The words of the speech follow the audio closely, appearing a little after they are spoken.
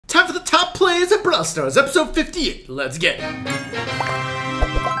Gameplays at Brawl Stars, episode 58. Let's get it.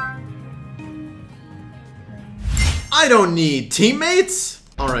 I don't need teammates?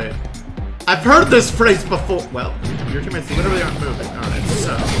 Alright. I've heard this phrase before. Well, your teammates literally aren't moving. Alright,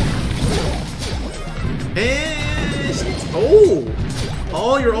 so. And. Oh!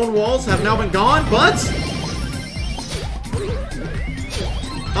 All your own walls have now been gone, but.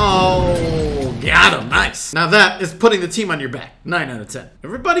 Oh, got him. Nice. Now that is putting the team on your back. 9 out of 10.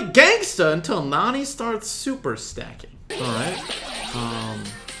 Everybody gangsta until Nani starts super stacking. Alright.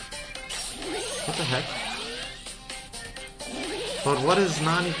 What the heck? But what is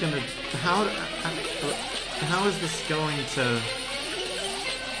Nani gonna... How is this going to...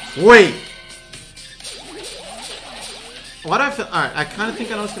 Wait! What I feel... Alright, I kind of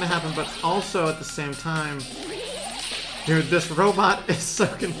think I know what's gonna happen, but also at the same time... Dude, this robot is so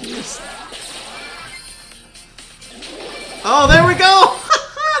confused. Oh, there we go!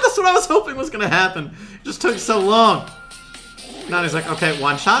 That's what I was hoping was gonna happen. It just took so long. Now he's like, okay,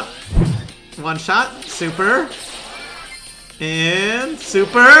 one shot. One shot. Super. And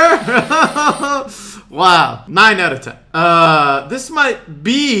super. Wow. 9 out of 10. This might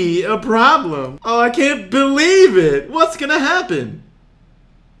be a problem. Oh, I can't believe it. What's gonna happen?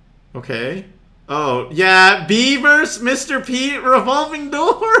 Okay. Oh, yeah, B versus Mr. P revolving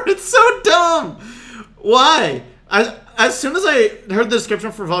door. It's so dumb. Why? As soon as I heard the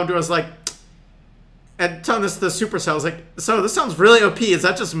description for revolving door, I was like, and telling this to the Supercell, I was like, so this sounds really OP. Is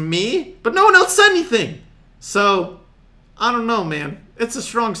that just me? But no one else said anything. So, I don't know, man. It's a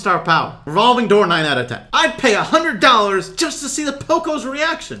strong star power. Revolving door, 9 out of 10. I'd pay $100 just to see the Poco's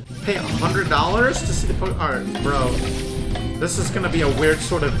reaction. Pay $100 to see the Poco? Alright, bro. This is gonna be a weird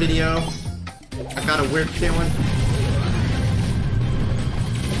sort of video. I got a weird feeling.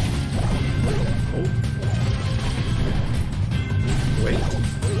 Oh. Wait.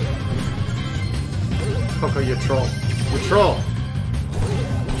 Poco, you troll. You troll.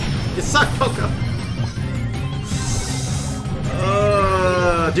 You suck, Poco.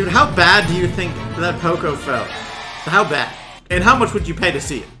 Dude, how bad do you think that Poco felt? How bad? And how much would you pay to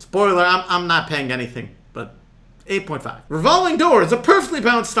see it? Spoiler, I'm not paying anything. 8.5. Revolving door is a perfectly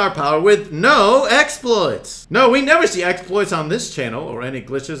balanced star power with no exploits. No, we never see exploits on this channel or any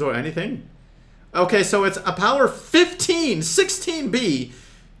glitches or anything. Okay, so it's a power 15, 16B.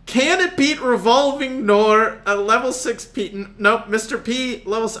 Can it beat revolving door a level 6 P? Nope, Mr. P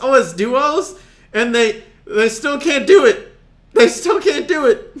level. Oh, it's duos, and they still can't do it. They still can't do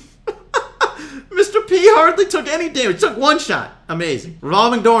it. Mr. P hardly took any damage. Took one shot. Amazing.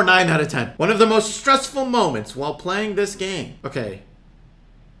 Revolving door, 9 out of 10. One of the most stressful moments while playing this game. Okay.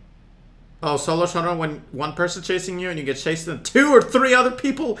 Oh, solo showdown when one person chasing you and you get chased in 2 or 3 other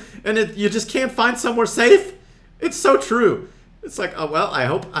people and you just can't find somewhere safe? It's so true. It's like, oh, well,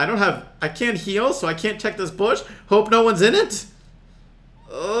 I can't heal, so I can't check this bush. Hope no one's in it.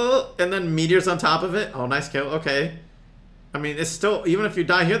 And then meteors on top of it. Oh, nice kill. Okay. I mean, it's still, even if you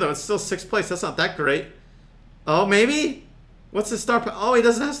die here, though, it's still 6th place. That's not that great. Oh, maybe? What's his star power? Oh, he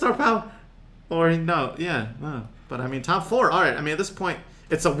doesn't have star power. Or, no, yeah, no. But, I mean, top 4. All right, I mean, at this point,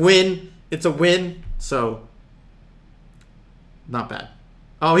 it's a win. It's a win, so not bad.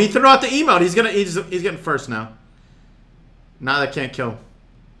 Oh, he threw out the emote. He's getting first now. Now that can't kill.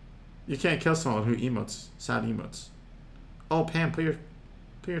 You can't kill someone who emotes. Sad emotes. Oh, Pam, put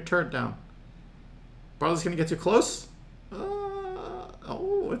your turret down. Brawler's gonna get too close.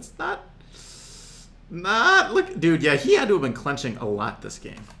 Oh, it's not. Look, dude. Yeah, he had to have been clenching a lot this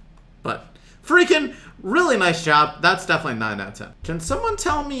game, but freaking really nice job. That's definitely 9 out of 10. Can someone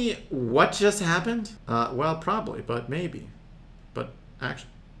tell me what just happened? Well, probably, but maybe. But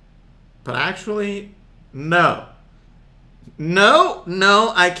actually, no.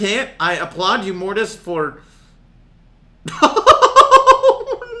 No, I can't. I applaud you, Mortis, for.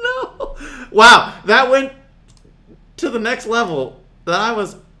 Oh no! Wow, that went to the next level that I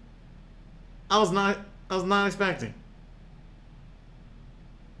was not expecting.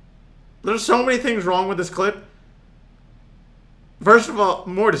 There's so many things wrong with this clip. First of all,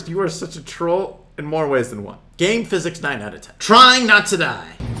 Mortis, you are such a troll in more ways than one. Game physics, 9 out of 10. Trying not to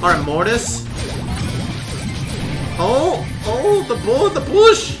die. Alright, Mortis. Oh, the bull in the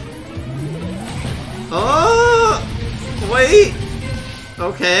bush. Oh, wait.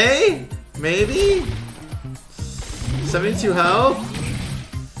 Okay, maybe. 72 health.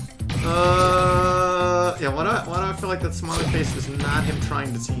 Yeah, why do I feel like that smiley face is not him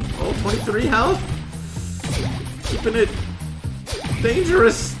trying to team? Oh, 23 health? Keeping it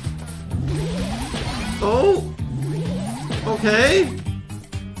dangerous. Oh, okay.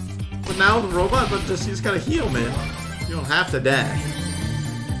 But now the robot, but just, you just gotta heal, man. You don't have to dash.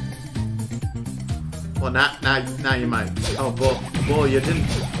 Well, now you might. Oh, bull, you didn't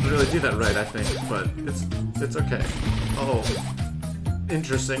really do that right, I think, but it's okay. Oh,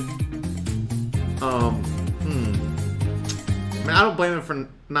 interesting. I mean, I don't blame him for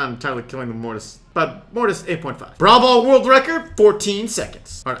not entirely killing the Mortis, but Mortis 8.5. Brawl Ball world record, 14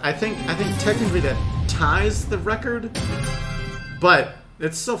 seconds. All right, I think technically that ties the record, but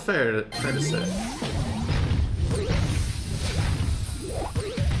it's still fair to say.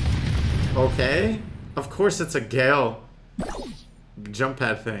 Okay, of course it's a Gale jump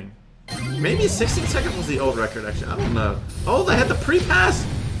pad thing. Maybe 16 seconds was the old record, actually. I don't know. Oh, they had the pre-pass?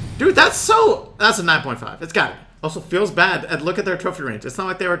 Dude, that's a 9.5. It's gotta be. Also feels bad. And look at their trophy range. It's not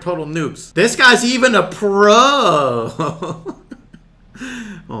like they were total noobs. This guy's even a pro. Oh,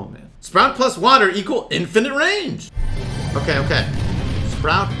 man. Sprout plus water equal infinite range. Okay.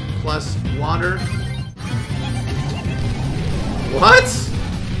 Sprout plus water. What?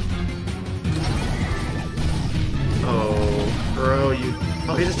 Oh, bro,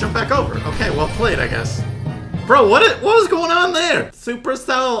 oh, he just jumped back over. Okay, well played, I guess. Bro, what was going on there?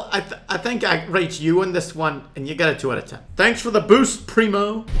 Supercell, I think I rate you in this one, and you get a 2 out of 10. Thanks for the boost,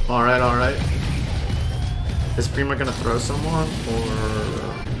 Primo. All right. Is Primo gonna throw someone, or?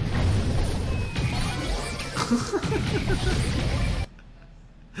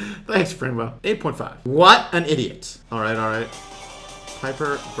 Thanks, Primo. 8.5. What an idiot. All right.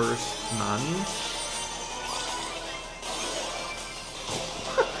 Piper versus Nani.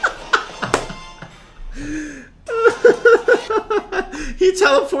 He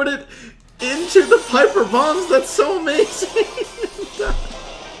teleported into the Piper bombs. That's so amazing.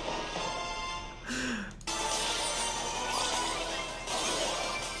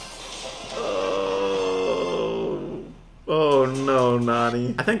 Oh no,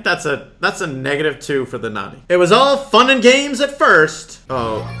 Nani. I think that's a -2 for the Nani. It was all fun and games at first.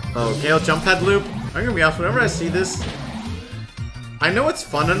 Oh, Gale jump pad loop. I'm gonna be honest, whenever I see this, I know it's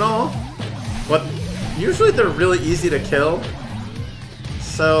fun and all, but usually they're really easy to kill.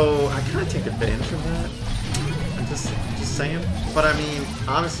 So I kind of take advantage of that. I'm just saying. But I mean,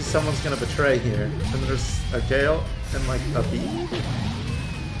 obviously someone's gonna betray here. And there's a Gale and like a bee.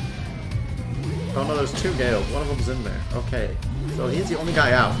 Oh no, there's 2 Gales. One of them's in there. Okay, so he's the only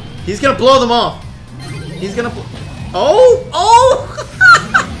guy out. He's gonna blow them off. He's gonna. Oh!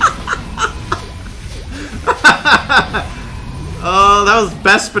 Oh, that was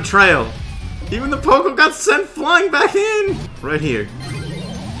best betrayal. Even the Poco got sent flying back in. Right here.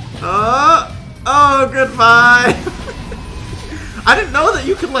 Oh, goodbye. I didn't know that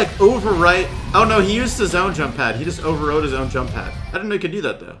you could, like, overwrite. Oh, no, he used his own jump pad. He just overrode his own jump pad. I didn't know you could do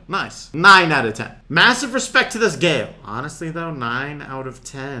that, though. Nice. 9 out of 10. Massive respect to this Gale. Honestly, though, 9 out of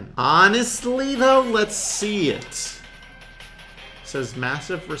 10. Honestly, though, let's see it. It says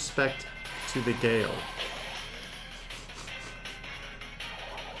massive respect to the Gale.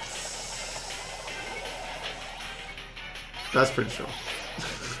 That's pretty sure.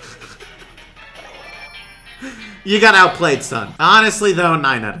 You got outplayed, son. Honestly, though,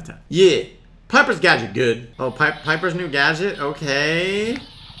 9 out of 10. Yeah. Piper's gadget, good. Oh, Piper's new gadget? Okay.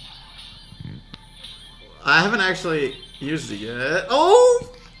 I haven't actually used it yet. Oh!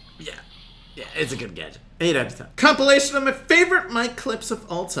 Yeah, it's a good gadget. 8 out of 10. Compilation of my favorite mic clips of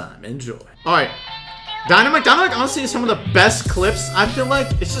all time. Enjoy. Alright. Dynamite, honestly, is some of the best clips. I feel like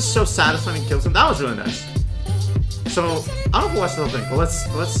it's just so satisfying to kill some. That was really nice. So, I don't know if we'll watch the whole thing, but let's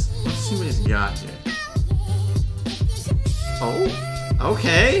see what he's got here. Oh,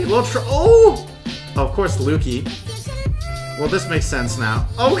 okay. Oh, of course, Lukey. Well, this makes sense now.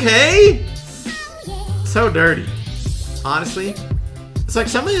 Okay. So dirty. Honestly, it's like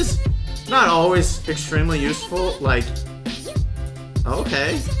some of these not always extremely useful. Like,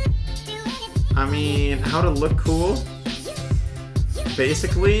 okay. I mean, how to look cool.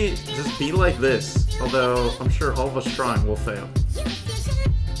 Basically, just be like this. Although, I'm sure all of us trying will fail.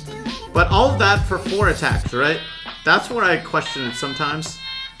 But all of that for 4 attacks, right? That's where I question it sometimes.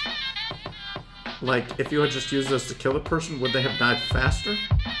 Like, if you had just used those to kill a person, would they have died faster?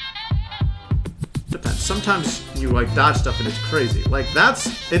 Depends. Sometimes you, like, dodge stuff and it's crazy. Like,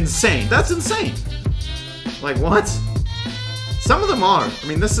 that's insane. That's insane! Like, what? Some of them are. I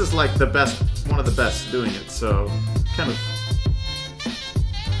mean, this is, like, the best, one of the best doing it, so, kind of.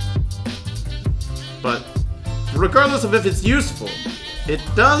 But, regardless of if it's useful, it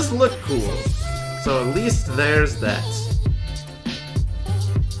does look cool. So at least there's that.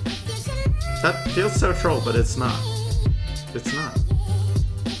 That feels so troll, but it's not. It's not.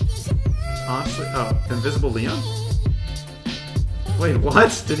 Honestly, oh, Invisible Leon? Wait,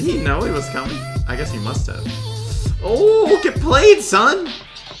 what? Did he know he was coming? I guess he must have. Oh, get played, son!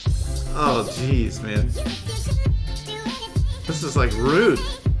 Oh, jeez, man. This is like rude.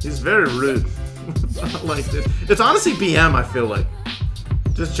 He's very rude. I don't like this. It's honestly BM, I feel like.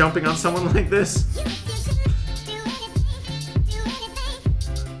 Just jumping on someone like this.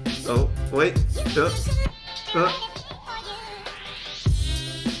 Oh, wait.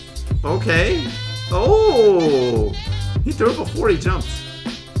 Okay. Oh! He threw it before he jumped.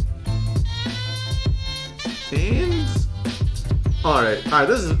 And... Alright,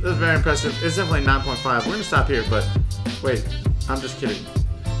 this is very impressive. It's definitely 9.5. We're gonna stop here, but... Wait, I'm just kidding.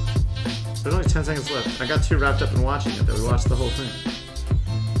 There's only 10 seconds left. I got too wrapped up in watching it that we watched the whole thing.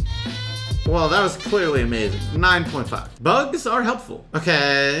 Well, that was clearly amazing. 9.5. Bugs are helpful.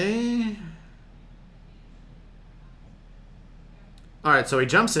 Okay. Alright, so he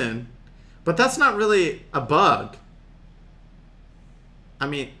jumps in. But that's not really a bug. I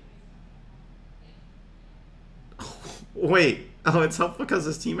mean... Wait. Oh, it's helpful because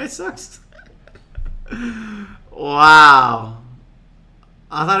his teammate sucks? Wow.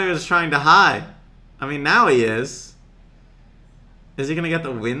 I thought he was trying to hide. I mean, now he is. Is he gonna get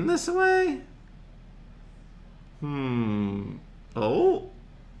the win this way? Oh.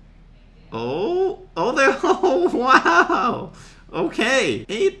 Oh, there. Oh, wow. Okay.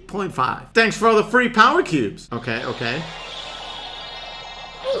 8.5. Thanks for all the free power cubes. Okay, okay.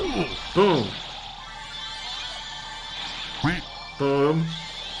 Boom. Boom.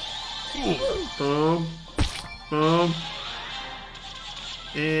 Boom. Boom.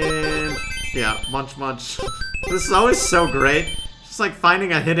 And yeah, munch. This is always so great. Just like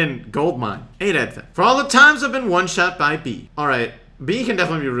finding a hidden gold mine. 8 out of 10. For all the times I've been one-shot by B. Alright, B can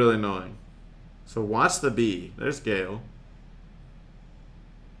definitely be really annoying. So watch the B. There's Gale.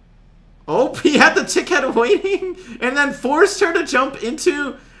 Oh, he had the tick head waiting and then forced her to jump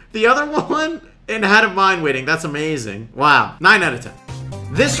into the other one and had a mine waiting. That's amazing. Wow. 9 out of 10.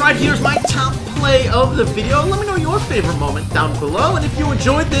 This right here is my top play of the video. Let me know your favorite moment down below. And if you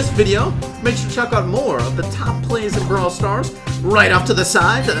enjoyed this video, make sure to check out more of the top plays in Brawl Stars right off to the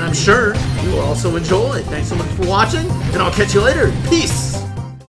side that I'm sure you will also enjoy. Thanks so much for watching, and I'll catch you later. Peace!